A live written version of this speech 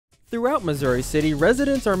Throughout Missouri City,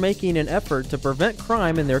 residents are making an effort to prevent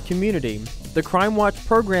crime in their community. The Crime Watch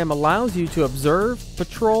program allows you to observe,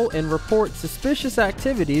 patrol, and report suspicious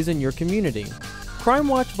activities in your community. Crime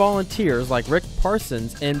Watch volunteers like Rick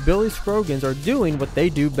Parsons and Billy Scroggins are doing what they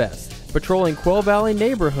do best, patrolling Quail Valley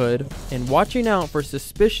neighborhood and watching out for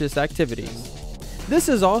suspicious activities. This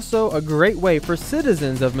is also a great way for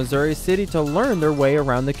citizens of Missouri City to learn their way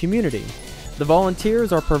around the community. The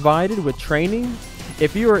volunteers are provided with training.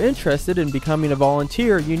 If you are interested in becoming a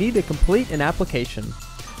volunteer, you need to complete an application.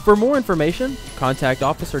 For more information, contact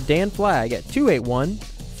Officer Dan Flagg at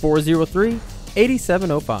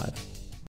 281-403-8705.